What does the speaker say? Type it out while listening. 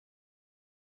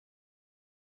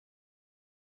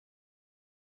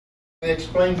I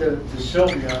explained to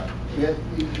Sylvia,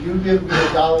 you give me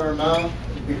a dollar amount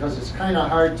because it's kind of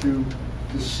hard to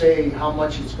say how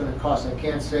much it's going to cost. I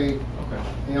can't say, okay.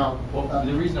 You know. Well,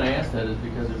 the reason I asked that is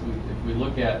because if we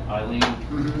look at Eileen,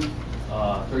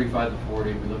 35 to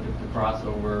 40, we look at the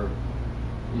crossover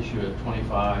issue at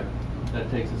 25, that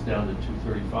takes us down to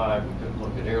 235. We could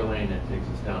look at Air Lane, that takes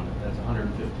us down to, that's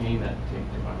 115. That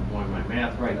takes, if I'm doing my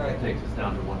math right, that takes us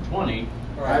down to 120.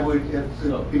 I would,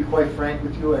 to be quite frank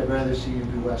with you, I'd rather see you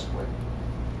do Westwood.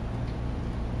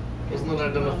 Isn't it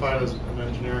identified as an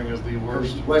engineering as the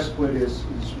worst? Westwood is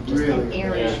really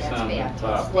area that's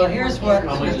bad. Well, here's what.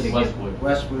 How much is Westwood?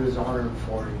 Westwood is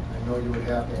 140. I know you would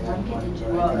have to add money.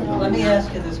 Well, Let me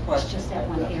ask you this question. Just that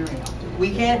one area. We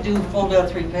can't do full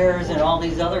depth repairs in all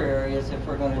these other areas if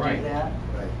we're going to do that.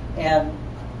 Right. And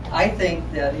I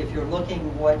think that if you're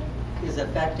looking what is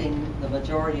affecting the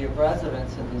majority of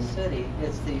residents in the city,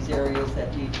 it's these areas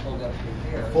that need full depth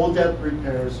repairs. Full depth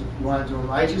repairs, if you want to do them.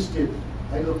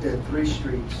 I looked at 3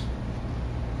 streets.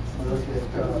 I looked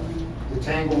at the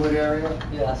Tanglewood area.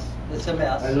 Yes, it's a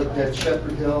mess. I looked at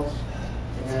Shepherd Hills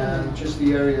and just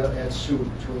the area at Sioux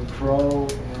between Crow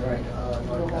and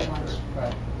North Bedford.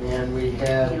 Right. And we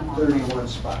had 31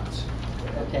 spots.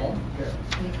 Okay.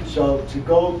 So to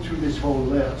go through this whole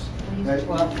list,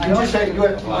 what you have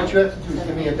to do is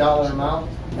give me a dollar amount,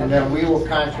 and then we will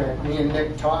contract. Me and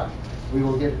Nick talk. We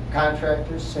will get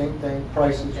contractors, same thing,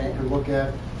 prices we could look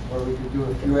at, or we could do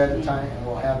a few at a time, and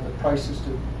we'll have the prices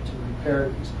to repair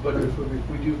these. But if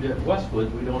we do get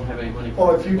Westwood, we don't have any money.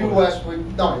 Oh, if you do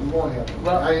Westwood, no, you won't have it.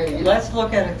 Well, let's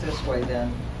look at it this way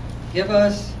then. Give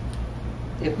us,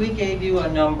 if we gave you a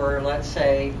number, let's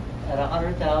say at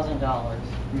 $100,000,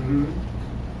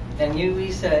 and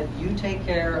we said you take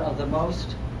care of the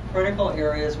most critical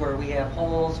areas where we have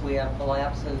holes, we have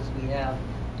collapses, we have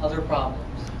other problems.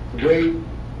 The way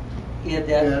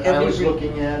I was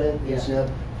looking at it is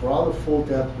that for all the full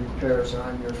depth repairs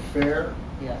on your fair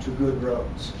to good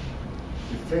roads,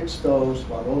 you fix those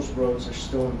while those roads are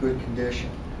still in good condition.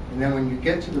 And then when you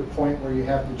get to the point where you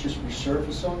have to just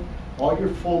resurface them, all your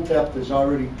full depth is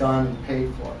already done and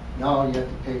paid for. Now all you have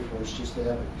to pay for is just to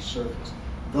have it resurfaced.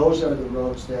 Those are the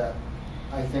roads that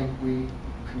I think we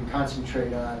can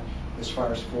concentrate on as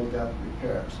far as full depth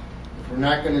repairs. If we're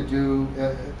not going to do,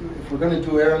 if we're going to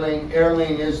do Air Lane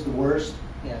is the worst.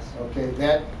 Yes. Okay,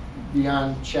 that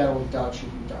beyond shadow of doubt should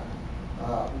be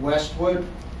done. Westwood.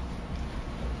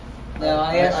 Now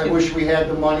I wish we had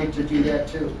the money to do that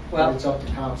too. Well, but it's up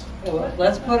to council.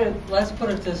 Let's put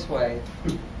it this way.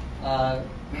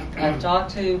 I've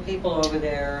talked to people over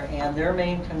there, and their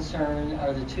main concern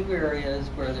are the 2 areas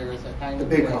where there is a kind of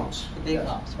the big humps. The big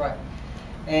humps, right?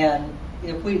 And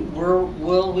if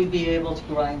will we be able to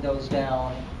grind those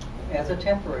down as a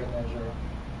temporary measure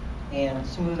and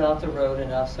smooth out the road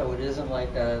enough so it isn't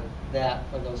like that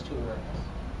for those 2 areas?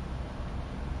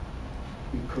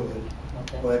 We could,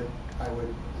 but I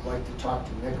would like to talk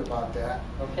to Nick about that.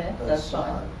 Okay, that's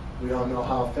fine. We don't know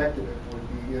how effective it would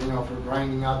be. You know, if we're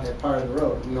grinding out that part of the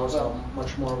road, who knows how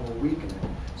much more we'll weaken it.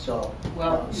 So,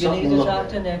 well, you need to talk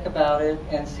to Nick about it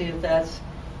and see if that's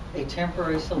a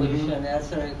temporary solution.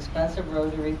 That's an expensive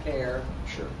road to repair.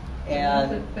 Sure.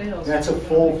 And that's a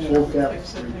full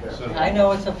depth repair. I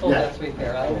know it's a full depth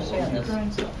repair. I understand this.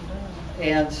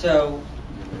 And so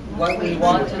what we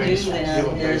want to do then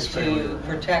is to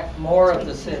protect more of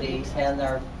the city and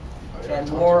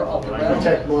more of the road.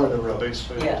 Protect more of the road.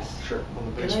 Yes. Sure.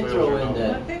 Can I throw in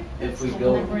that if you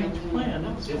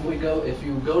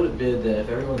go to bid, that if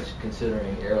everyone's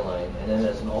considering airline, and then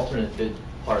as an alternate bid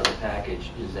part of the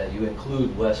package is that you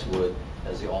include Westwood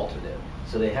as the alternate.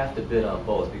 So they have to bid on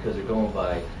both because they're going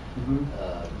by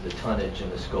the tonnage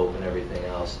and the scope and everything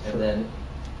else. And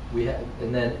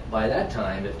then by that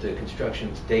time, if the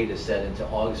construction date is set into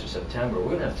August or September, we're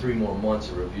going to have 3 more months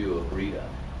of review of RITA.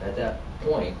 At that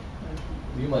point,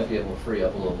 you might be able to free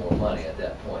up a little more money at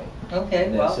that point. Okay,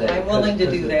 well, I'm willing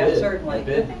to do that, certainly.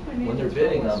 When they're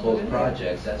bidding on both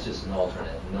projects, that's just an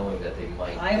alternate, knowing that they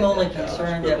might. I'm only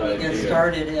concerned that we get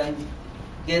started in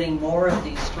getting more of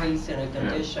these streets in a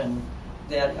condition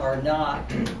that are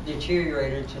not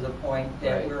deteriorated to the point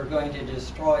that we're going to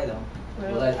destroy them.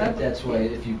 Well, I think that's why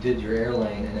if you did your air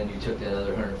lane and then you took that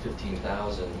other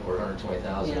 115,000 or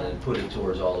 120,000 and put it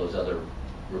towards all those other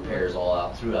repairs all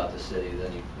out throughout the city,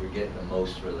 then we're getting the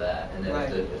most for that. And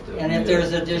then if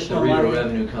there's additional money,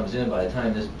 revenue comes in, by the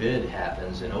time this bid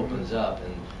happens and opens up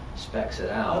and specs it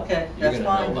out, you're going to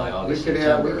know by August,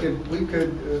 September. We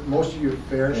could most of your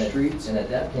fair streets. And at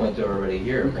that point, they're already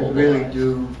here. We could really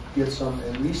get some,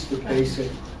 at least the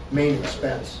basic main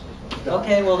expense. done.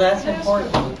 Okay, well, that's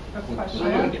important. So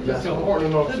it's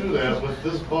important to note too that with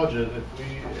this budget,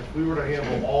 if we were to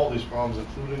handle all these problems,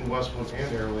 including Westwood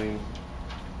and Airlane,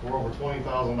 we're over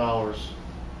 $20,000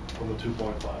 from the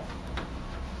 2.5.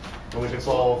 And we can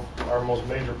solve our most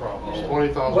major problems,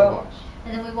 $20,000 bucks.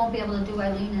 And then we won't be able to do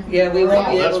Eileen as. Yeah, we won't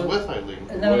be No, able. that's with Eileen.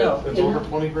 No. It's over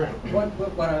 20 grand.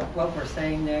 What we're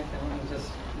saying, Nick, and let me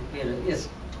just repeat it, is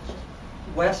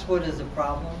Westwood is a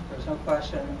problem, there's no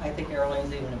question. I think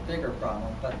Airlane's even a bigger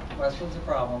problem, but Westwood's a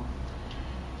problem.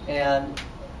 And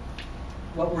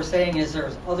what we're saying is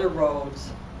there's other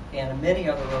roads and many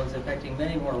other roads affecting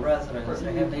many more residents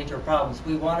that have major problems.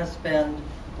 We want to spend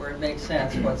where it makes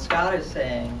sense. What Scott is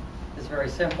saying is very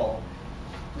simple.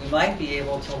 We might be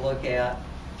able to look at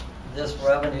this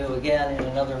revenue again in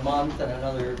another month and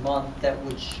another month that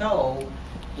would show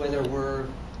whether we're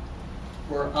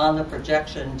on the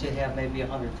projection to have maybe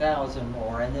 100,000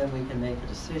 more, and then we can make a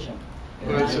decision.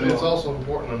 But it's also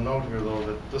important to note here, though,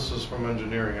 that this is from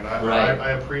engineering, and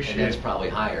I appreciate. And it's probably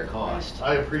higher cost.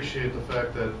 I appreciate the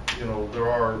fact that, you know,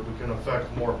 we can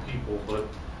affect more people, but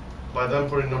by them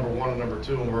putting number 1 and number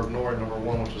 2, and we're ignoring number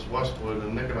 1, which is Westwood,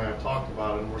 and Nick and I have talked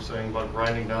about it, and we're saying about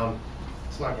grinding down,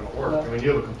 it's not going to work. I mean,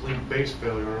 you have a complete base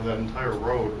failure on that entire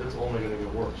road, it's only going to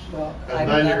get worse. Well, and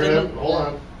then you're going to have, hold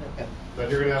on, then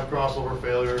you're going to have crossover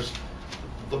failures.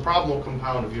 The problem will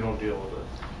compound if you don't deal with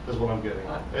it, is what I'm getting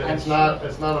at. It's not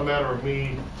a matter of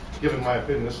me giving my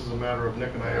opinion, this is a matter of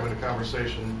Nick and I having a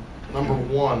conversation. Number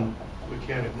 1, we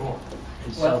can't ignore.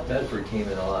 And South Bedford came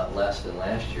in a lot less than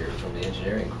last year from the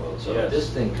engineering quote. So if this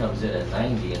thing comes in at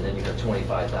 90 and then you have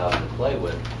 25,000 to play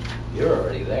with, you're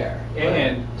already there.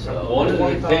 And one of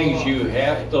the things you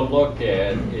have to look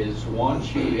at is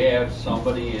once you have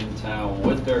somebody in town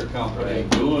with their company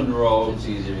doing roads,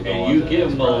 and you give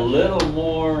them a little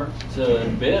more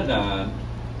to bid on,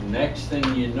 next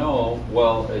thing you know,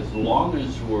 well, as long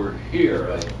as we're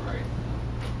here.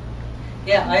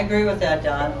 Yeah, I agree with that,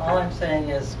 Don. All I'm saying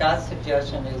is Scott's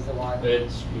suggestion is the one.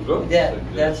 It's good.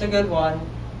 That's a good one,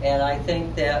 and I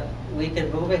think that we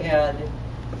can move ahead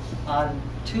on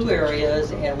 2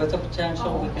 areas, and with the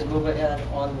potential, we can move ahead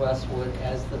on Westwood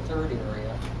as the 3rd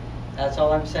area. That's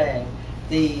all I'm saying.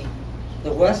 The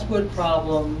Westwood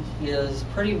problem is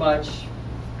pretty much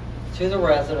to the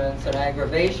residents an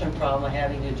aggravation problem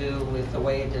having to do with the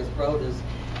way this road is.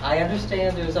 I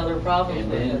understand there's other problems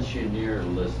with it. And the engineer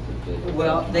listed it.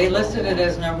 Well, they listed it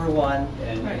as number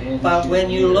 1, but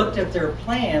when you looked at their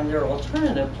plan, their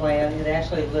alternative plan, it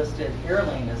actually listed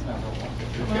Airlane as number 1.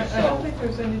 Well, I don't think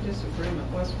there's any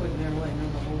disagreement. Westwood and Airlane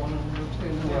are number 1 and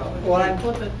number 2. Well,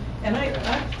 and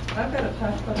I've got to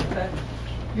talk about the fact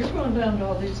you're going down to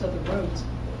all these other roads.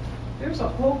 There's a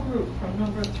whole group from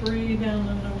number 3 down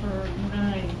to number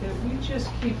 9 that we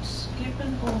just keep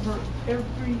skipping over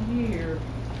every year.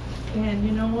 And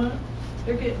you know what?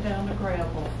 They're getting down to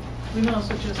gravel. We might as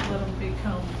well just let them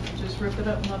just rip it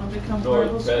up and let them become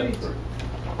gravel streets.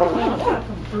 I'm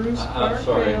talking Bruce, I'm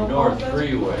sorry, North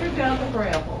Freeway. They're down to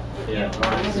gravel. Yeah,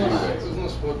 North Freeway. Isn't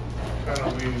this what kind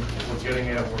of we're getting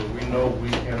at, where we know we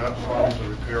cannot promise to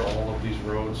repair all of these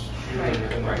roads, even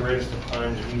in the greatest of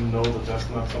times, we know that that's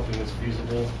not something that's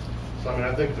feasible. So I mean,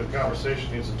 I think the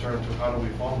conversation needs to turn to how do we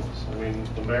fund this? I mean,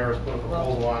 the mayor has put a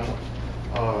proposal on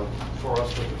for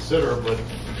us to consider, but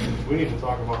we need to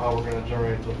talk about how we're going to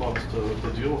generate the funds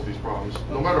to deal with these problems.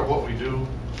 No matter what we do,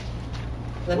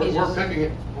 we're picking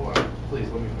it. Hold on, please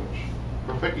let me finish.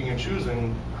 We're picking and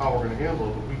choosing how we're going to handle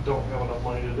it, but we don't have enough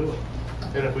money to do it.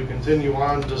 And if we continue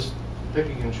on just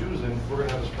picking and choosing, we're going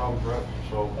to have this problem forever.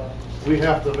 So we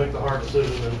have to make the hard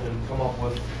decision and come up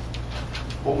with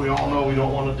what we all know we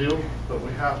don't want to do, but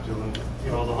we have to. And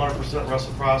you know, the 100%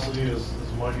 reciprocity is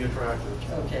mighty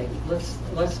attractive. Okay,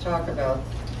 let's talk about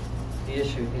the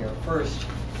issue here. First,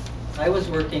 I was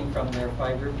working from their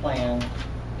 5-year plan.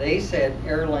 They said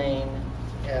Airlane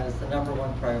as the number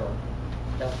 1 priority.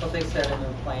 That's what they said in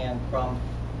their plan from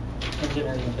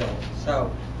engineering and building.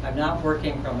 So I'm not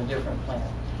working from a different plan.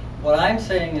 What I'm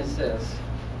saying is this.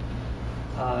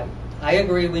 I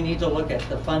agree we need to look at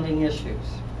the funding issues.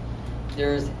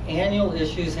 There's annual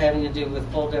issues having to do with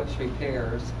full depth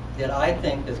repairs that I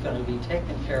think is going to be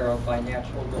taken care of by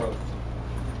natural growth.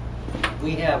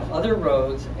 We have other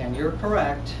roads, and you're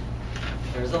correct,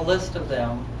 there's a list of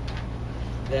them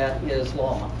that is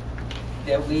long,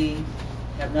 that we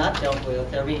have not dealt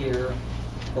with every year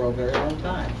for a very long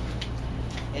time.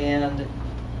 And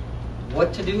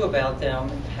what to do about them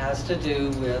has to do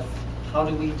with how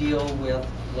do we deal with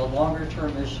the longer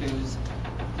term issues.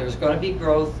 There's going to be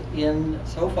growth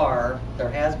so far, there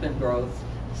has been growth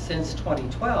since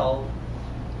 2012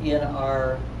 in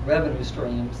our revenue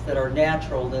streams that are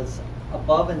natural, that's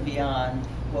above and beyond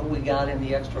what we got in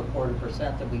the extra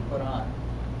 0.25% that we put on.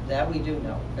 That we do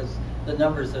know, because the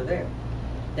numbers are there.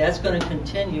 That's going to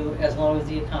continue as long as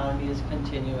the economy is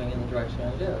continuing in the direction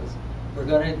it is. We're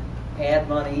going to add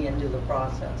money into the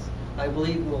process. I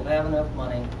believe we'll have enough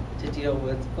money to deal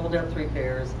with full depth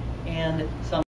repairs and some